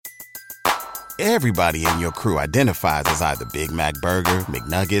Everybody in your crew identifies as either Big Mac Burger,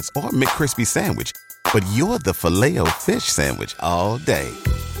 McNuggets, or McCrispy Sandwich. But you're the Filet-O-Fish Sandwich all day.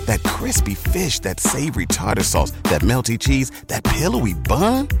 That crispy fish, that savory tartar sauce, that melty cheese, that pillowy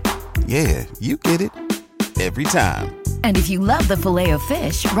bun. Yeah, you get it. Every time. And if you love the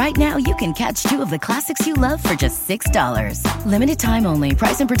Filet-O-Fish, right now you can catch two of the classics you love for just $6. Limited time only.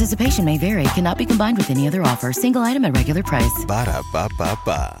 Price and participation may vary. Cannot be combined with any other offer. Single item at regular price.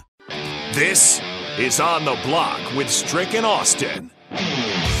 Ba-da-ba-ba-ba. This is On the Block with Strick and Austin.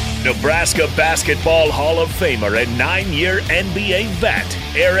 Nebraska Basketball Hall of Famer and 9-year NBA vet,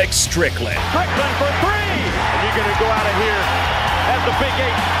 Eric Strickland. Strickland for three! And you're going to go out of here as the Big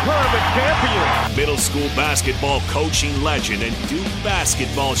 8 tournament champion. Middle school basketball coaching legend and Duke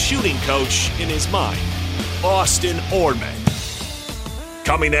basketball shooting coach in his mind, Austin Orman.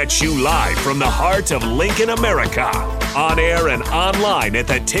 Coming at you live from the heart of Lincoln, America. On air and online at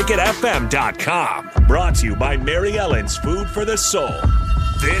theticketfm.com. Brought to you by Mary Ellen's Food for the Soul.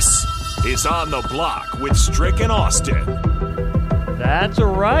 This is On the Block with Strick and Austin. That's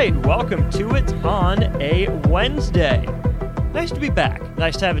right. Welcome to it on a Wednesday. Nice to be back.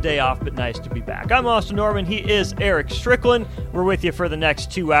 Nice to have a day off, but nice to be back. I'm Austin Norman. He is Eric Strickland. We're with you for the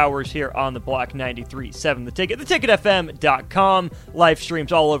next 2 hours here on the Block 93.7 The Ticket, theticketfm.com. Live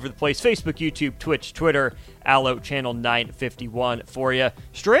streams all over the place. Facebook, YouTube, Twitch, Twitter, Allo Channel 951 for you.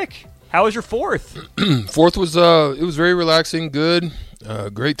 Strick, how was your fourth? Fourth was it was very relaxing, good,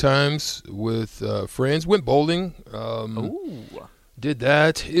 great times with friends. Went bowling. Did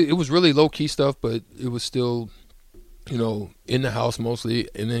that. It was really low key stuff, but it was still, in the house mostly,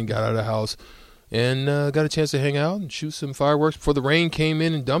 and then got out of the house and got a chance to hang out and shoot some fireworks before the rain came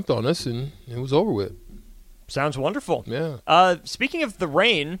in and dumped on us, and it was over with. Sounds wonderful. Yeah. Speaking of the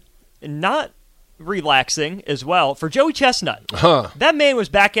rain, not relaxing as well for Joey Chestnut. That man was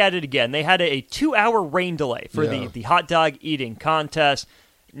back at it again. They had a 2-hour rain delay for the hot dog eating contest.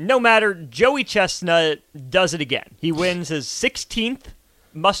 No matter, Joey Chestnut does it again. He wins his 16th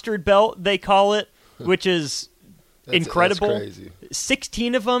mustard belt, they call it, which is incredible. That's crazy.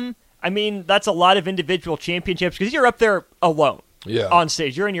 16 of them. I mean, that's a lot of individual championships because you're up there alone on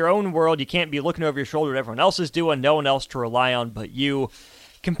stage. You're in your own world. You can't be looking over your shoulder at what everyone else is doing. No one else to rely on but you.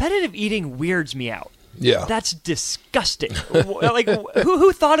 Competitive eating weirds me out. Yeah. That's disgusting. Like,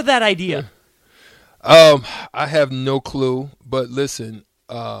 who thought of that idea? I have no clue, but listen,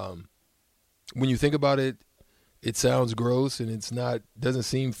 when you think about it, it sounds gross and doesn't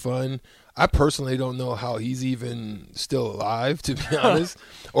seem fun. I personally don't know how he's even still alive, to be honest,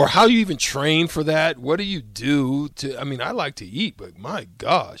 or how you even train for that. What do you do I like to eat, but my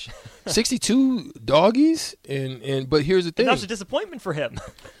gosh, 62 doggies. But here's the thing. That's a disappointment for him.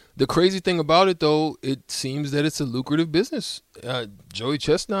 The crazy thing about it, though, it seems that it's a lucrative business. Joey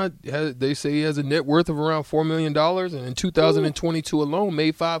Chestnut, they say he has a net worth of around $4 million, and in 2022 alone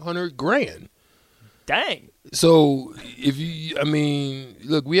made $500,000. Dang. So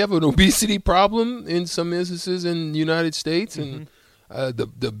look, we have an obesity problem in some instances in the United States, and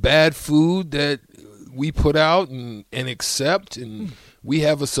the bad food that we put out and accept, and we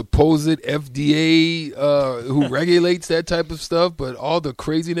have a supposed FDA who regulates that type of stuff, but all the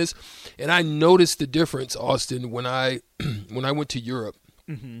craziness. And I noticed the difference, Austin, when I went to Europe,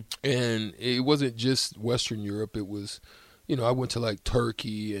 and it wasn't just Western Europe. It was, I went to like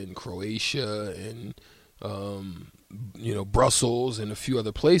Turkey and Croatia and Brussels and a few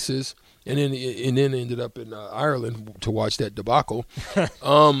other places, and then ended up in Ireland to watch that debacle.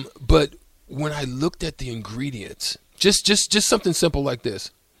 But when I looked at the ingredients, just something simple like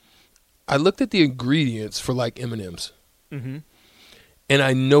this, I looked at the ingredients for like M&Ms, and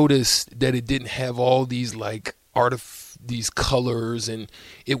I noticed that it didn't have all these like these colors, and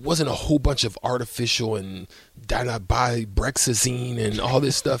it wasn't a whole bunch of artificial and dibrexazine and all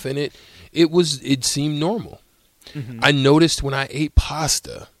this stuff in it. It seemed normal. I noticed when I ate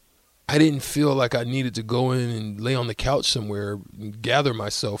pasta, I didn't feel like I needed to go in and lay on the couch somewhere and gather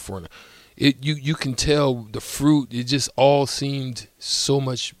myself for it. You can tell the fruit, it just all seemed so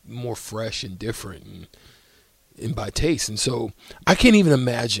much more fresh and different and by taste. And so I can't even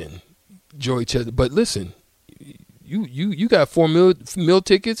imagine Joey Chestnut. But listen, you got 4 meal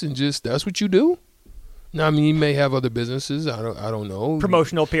tickets and just that's what you do? Now, I mean, he may have other businesses. I don't know.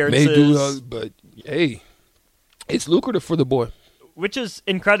 Promotional appearances. May do, but hey, it's lucrative for the boy. Which is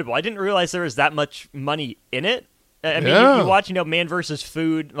incredible. I didn't realize there was that much money in it. I mean, you watch, Man versus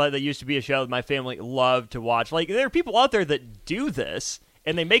Food. Like, that used to be a show that my family loved to watch. Like, there are people out there that do this,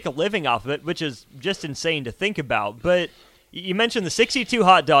 and they make a living off of it, which is just insane to think about. But you mentioned the 62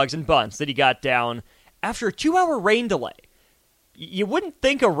 hot dogs and buns that he got down after a 2-hour rain delay. you wouldn't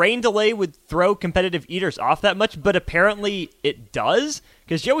think a rain delay would throw competitive eaters off that much, but apparently it does,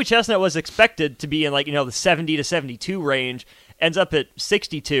 because Joey Chestnut was expected to be in the 70 to 72 range, ends up at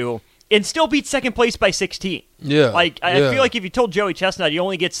 62, and still beats second place by 16. Yeah. I feel like if you told Joey Chestnut you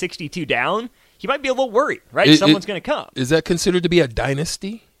only get 62 down, he might be a little worried, right? Someone's going to come. Is that considered to be a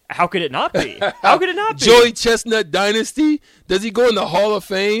dynasty? How could it not be? How could it not be? Joey Chestnut dynasty? Does he go in the Hall of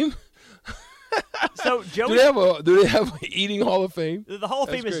Fame? So Joey, do they have an eating Hall of Fame? The Hall of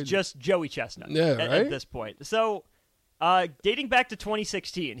Fame crazy. is just Joey Chestnut at this point. So dating back to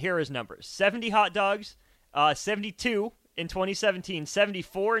 2016, here are his numbers. 70 hot dogs, 72 in 2017,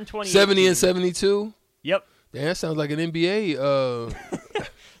 74 in 2018. 70 and 72? Yep. Damn, that sounds like an NBA.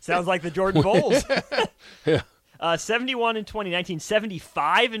 Sounds like the Jordan Bulls. Yeah. 71 in 2019,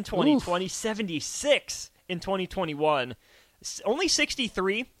 75 in 2020, 76 in 2021. Only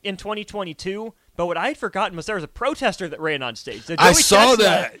 63 in 2022, but what I had forgotten was there was a protester that ran on stage. So Joey I saw Chestnut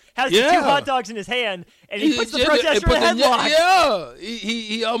that. Has the 2 hot dogs in his hand, and he puts the protester in a headlock. Yeah,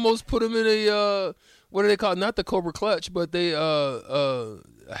 he almost put him in a what do they call it? Not the Cobra Clutch, but they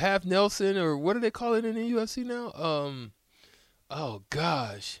half Nelson, or what do they call it in the UFC now? Oh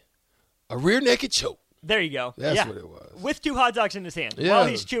gosh, a rear naked choke. There you go. That's what it was. With 2 hot dogs in his hand while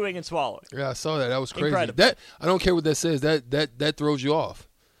he's chewing and swallowing. Yeah, I saw that. That was crazy. Incredible. That I don't care what that says. That throws you off,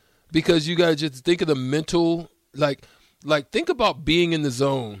 because you gotta just think of the mental, like think about being in the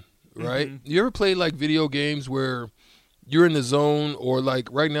zone, right? Mm-hmm. You ever play like video games where you're in the zone, or like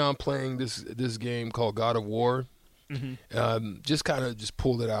right now I'm playing this game called God of War. Mm-hmm. Just kind of just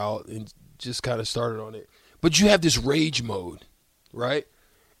pulled it out and just kind of started on it. But you have this rage mode, right?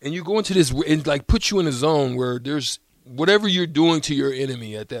 And you go into this and like put you in a zone where there's whatever you're doing to your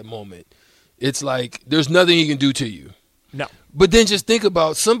enemy at that moment. It's like there's nothing he can do to you. No. But then just think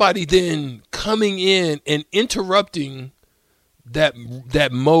about somebody then coming in and interrupting that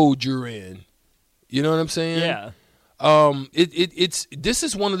mode you're in. You know what I'm saying? Yeah. It's this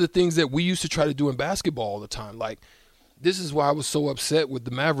is one of the things that we used to try to do in basketball all the time. Like, this is why I was so upset with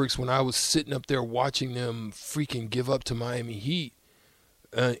the Mavericks when I was sitting up there watching them freaking give up to Miami Heat.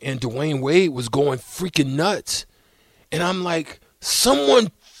 And Dwayne Wade was going freaking nuts. And I'm like, someone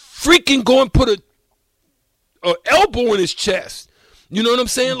freaking go and put a elbow in his chest. You know what I'm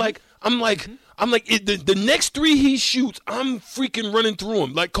saying? Like, I'm like, the next 3 he shoots, I'm freaking running through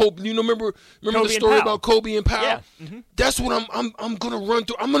him. Like Kobe, remember the story about Kobe and Powell? Yeah. Mm-hmm. That's what I'm gonna run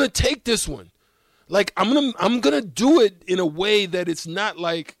through. I'm gonna take this one. Like, I'm gonna do it in a way that it's not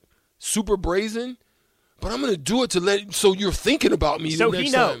like super brazen. But I'm going to do it so you're thinking about me so the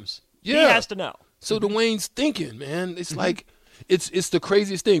next he knows. time. Yeah. He has to know. So Dwayne's thinking, man. It's like it's the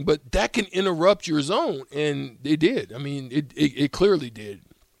craziest thing. But that can interrupt your zone, and it did. I mean, it clearly did.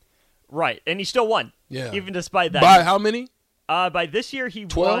 Right, and he still won. Yeah. Even despite that. By how many? By this year, he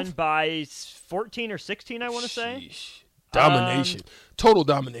 12? won by 14 or 16, I want to say. Sheesh. Domination. Total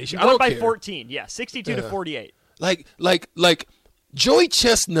domination. He I won don't by care. 14, 62 to 48. Like Joey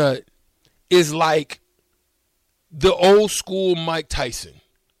Chestnut is like the old school Mike Tyson.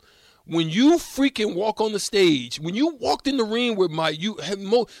 When you freaking walk on the stage, when you walked in the ring with Mike, you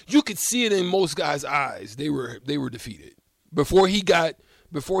could see it in most guys' eyes. They were defeated before he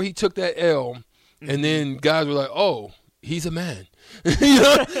took that L, and then guys were like, "Oh, he's a man." You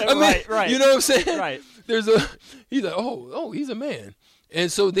know, I mean, right. You know what I'm saying? Right. He's like, "Oh, he's a man." And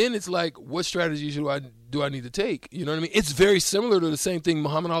so then it's like, what strategy do I need to take? You know what I mean? It's very similar to the same thing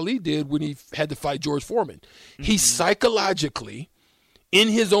Muhammad Ali did when he had to fight George Foreman. Mm-hmm. He psychologically, in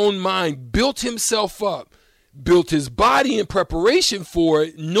his own mind, built himself up, built his body in preparation for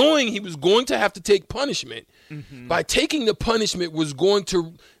it, knowing he was going to have to take punishment. Mm-hmm. By taking the punishment was going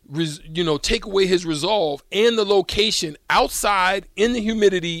to, take away his resolve and the location outside in the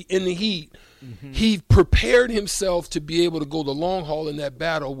humidity, in the heat. Mm-hmm. He prepared himself to be able to go the long haul in that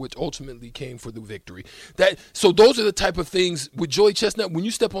battle, which ultimately came for the victory. So those are the type of things with Joey Chestnut. When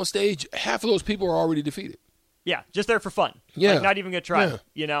you step on stage, half of those people are already defeated. Yeah, just there for fun. Yeah. Like, not even going to try,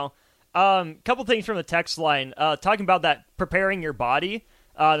 Couple things from the text line. Talking about that preparing your body.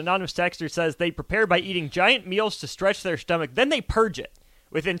 An anonymous texter says they prepare by eating giant meals to stretch their stomach, then they purge it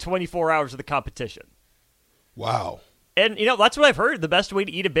within 24 hours of the competition. Wow. And, that's what I've heard. The best way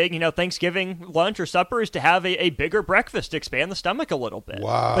to eat a big, Thanksgiving lunch or supper is to have a bigger breakfast to expand the stomach a little bit.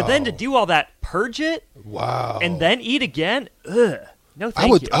 Wow. But then to do all that, purge it, wow, and then eat again, no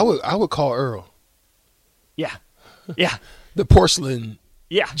thank you. I would call Earl. Yeah. The porcelain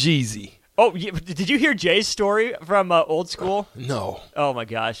Yeah. Jeezy. Oh, did you hear Jay's story from Old School? No. Oh, my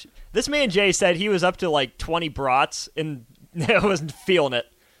gosh. This man, Jay, said he was up to like 20 brats and wasn't feeling it.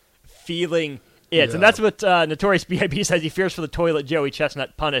 Feeling is. And that's what Notorious B.I.B. says. He fears for the toilet Joey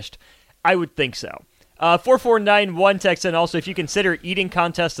Chestnut punished. I would think so. 4491 texts in also, if you consider eating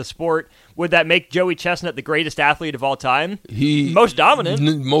contests a sport, would that make Joey Chestnut the greatest athlete of all time? Most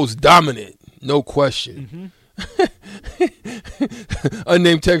dominant. Most dominant, no question.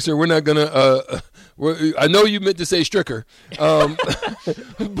 Unnamed texter, we're not going to... I know you meant to say Stricker,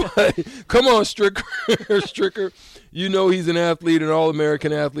 but come on, Stricker. You know he's an athlete, an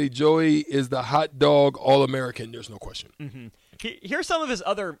All-American athlete. Joey is the hot dog All-American. There's no question. Mm-hmm. Here's some of his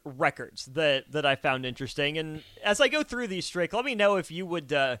other records that I found interesting. And as I go through these, Strick, let me know if you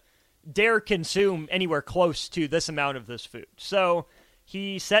would dare consume anywhere close to this amount of this food. So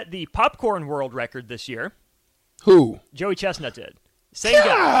he set the popcorn world record this year. Who? Joey Chestnut did. Same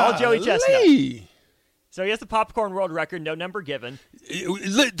guy, all Joey Chestnut. So he has the popcorn world record, no number given.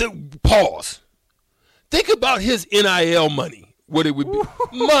 Pause. Think about his NIL money, what it would be.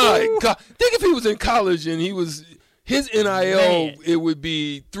 My God. Think if he was in college and his NIL, man, it would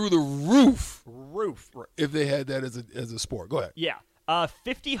be through the roof. If they had that as a sport. Go ahead. Yeah.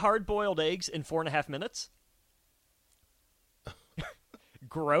 50 hard-boiled eggs in 4.5 minutes.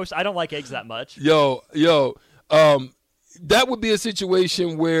 Gross. I don't like eggs that much. Yo. That would be a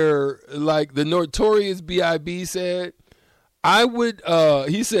situation where, like the Notorious B.I.B. said,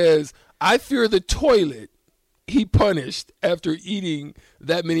 he says, I fear the toilet he punished after eating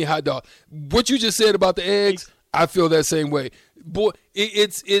that many hot dogs. What you just said about the eggs, I feel that same way. Boy,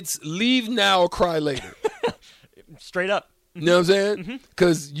 it's leave now or cry later. Straight up. You know what I'm saying?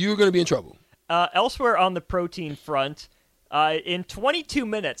 Because you're going to be in trouble. Elsewhere on the protein front, in 22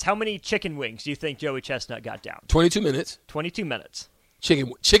 minutes, how many chicken wings do you think Joey Chestnut got down? 22 minutes. 22 minutes. Chicken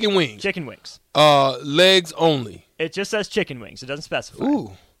wings. Chicken wings. Legs only. It just says chicken wings. It doesn't specify.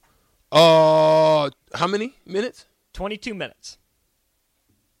 Ooh. How many minutes? 22 minutes.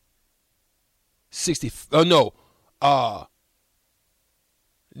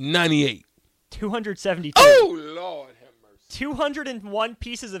 98. 272. Oh, Lord have mercy. 201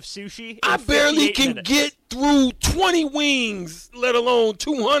 pieces of sushi. I barely can get through 20 wings, let alone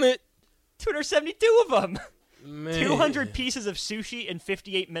 200. 272 of them. Man. 200 pieces of sushi in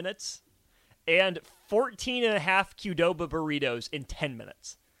 58 minutes. And 14 and a half Qdoba burritos in 10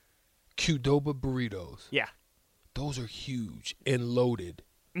 minutes. Qdoba burritos. Yeah. Those are huge and loaded.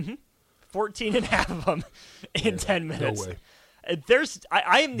 14 and a half of them in 10 minutes. No way.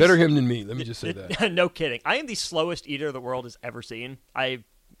 I am better him than me. Let me just say that. No kidding. I am the slowest eater the world has ever seen. I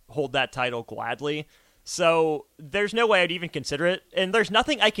hold that title gladly. So there's no way I'd even consider it. And there's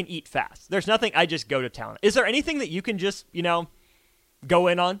nothing I can eat fast. There's nothing I just go to town. Is there anything that you can just, go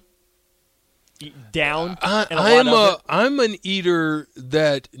in on? Eat down? I'm an eater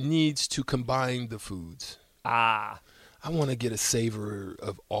that needs to combine the foods. I want to get a savor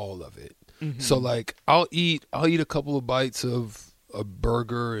of all of it. So like I'll eat a couple of bites of a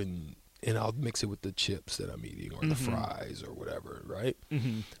burger and I'll mix it with the chips that I'm eating or the fries or whatever, right?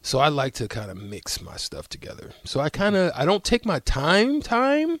 So I like to kind of mix my stuff together. So I don't take my time.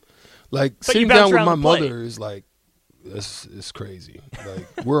 Like but sitting down with my mother is like, it's crazy.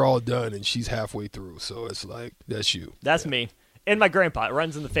 Like we're all done and she's halfway through. So it's like, that's you. That's me. And my grandpa. It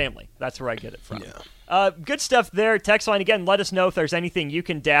runs in the family. That's where I get it from. Yeah. Good stuff there. Text line again. Let us know if there's anything you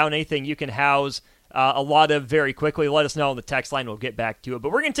can down, anything you can house a lot of very quickly. Let us know on the text line. We'll get back to it.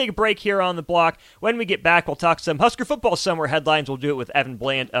 But we're going to take a break here on the block. When we get back, we'll talk some Husker football summer headlines. We'll do it with Evan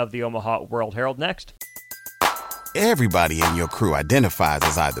Bland of the Omaha World Herald next. Everybody in your crew identifies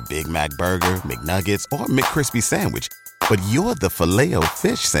as either Big Mac Burger, McNuggets, or McCrispy Sandwich. But you're the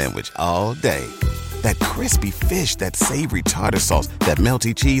Filet-O-Fish Sandwich all day. That crispy fish, that savory tartar sauce, that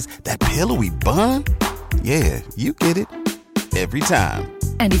melty cheese, that pillowy bun. Yeah, you get it. Every time.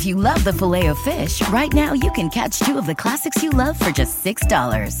 And if you love the Filet-O-Fish, right now you can catch two of the classics you love for just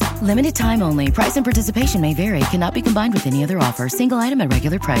 $6. Limited time only. Price and participation may vary. Cannot be combined with any other offer. Single item at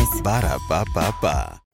regular price. Ba-da-ba-ba-ba.